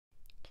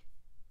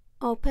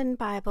Open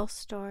Bible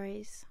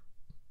Stories.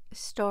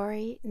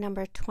 Story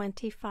number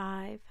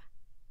 25.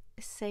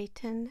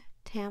 Satan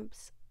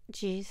Tempts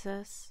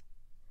Jesus.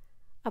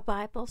 A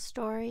Bible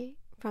story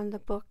from the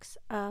books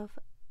of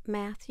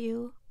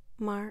Matthew,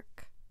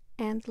 Mark,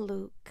 and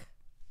Luke.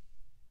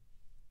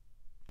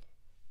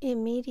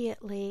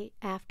 Immediately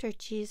after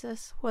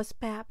Jesus was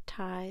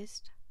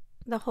baptized,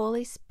 the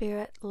Holy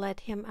Spirit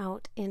led him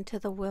out into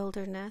the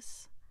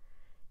wilderness.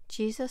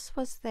 Jesus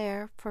was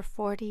there for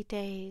 40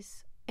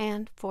 days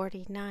and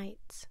 40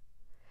 nights.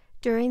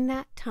 During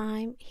that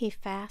time he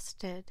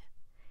fasted,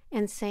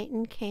 and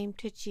Satan came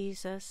to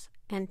Jesus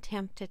and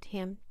tempted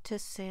him to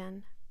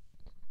sin.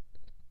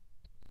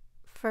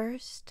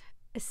 First,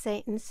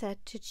 Satan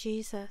said to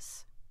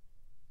Jesus,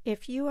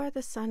 "If you are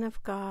the Son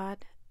of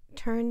God,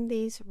 turn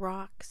these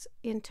rocks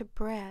into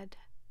bread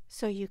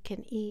so you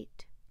can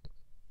eat."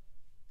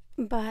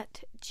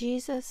 But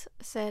Jesus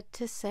said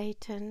to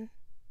Satan,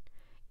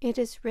 "It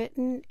is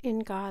written in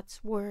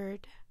God's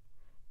word,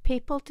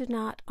 people do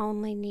not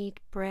only need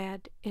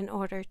bread in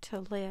order to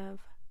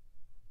live,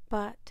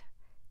 but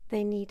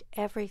they need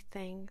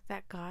everything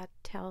that God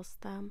tells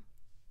them."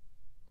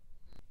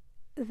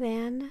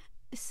 Then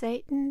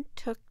Satan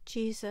took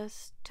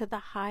Jesus to the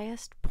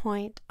highest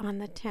point on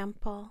the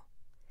temple.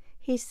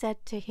 He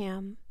said to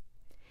him,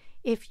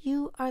 "If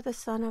you are the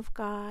Son of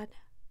God,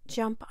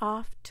 jump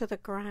off to the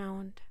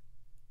ground,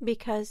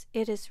 because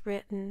it is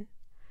written,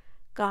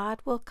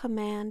 God will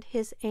command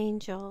his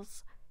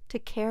angels to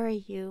carry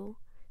you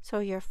so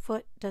your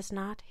foot does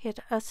not hit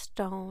a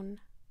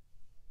stone."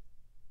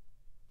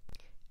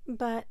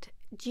 But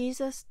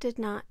Jesus did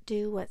not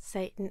do what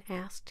Satan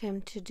asked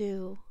him to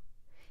do.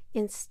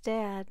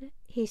 Instead,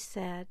 he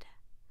said,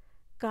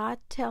 "God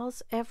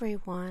tells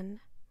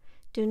everyone,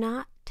 do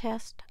not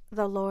test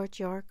the Lord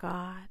your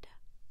God."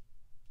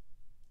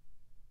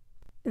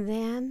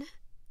 Then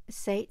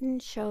Satan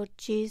showed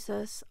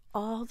Jesus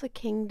all the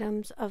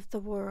kingdoms of the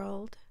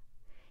world.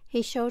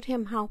 He showed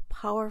him how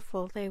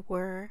powerful they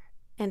were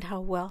and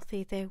how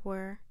wealthy they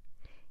were.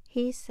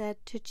 He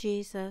said to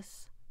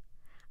Jesus,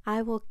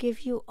 "I will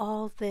give you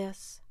all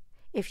this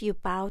if you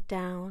bow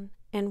down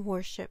and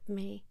worship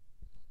me."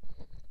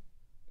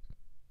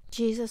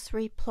 Jesus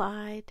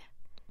replied,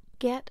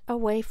 "Get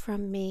away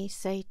from me,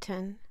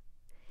 Satan."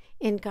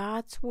 In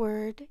God's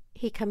word,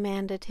 he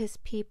commanded his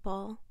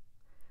people,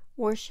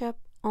 "Worship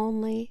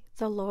only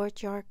the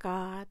Lord your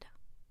God.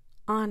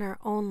 Honor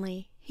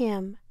only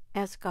him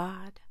as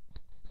God."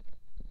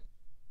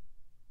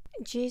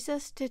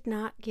 Jesus did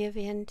not give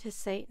in to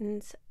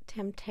Satan's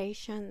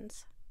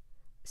temptations,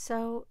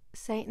 so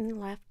Satan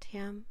left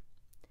him.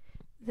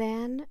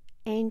 Then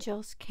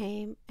angels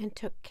came and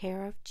took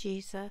care of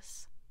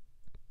Jesus.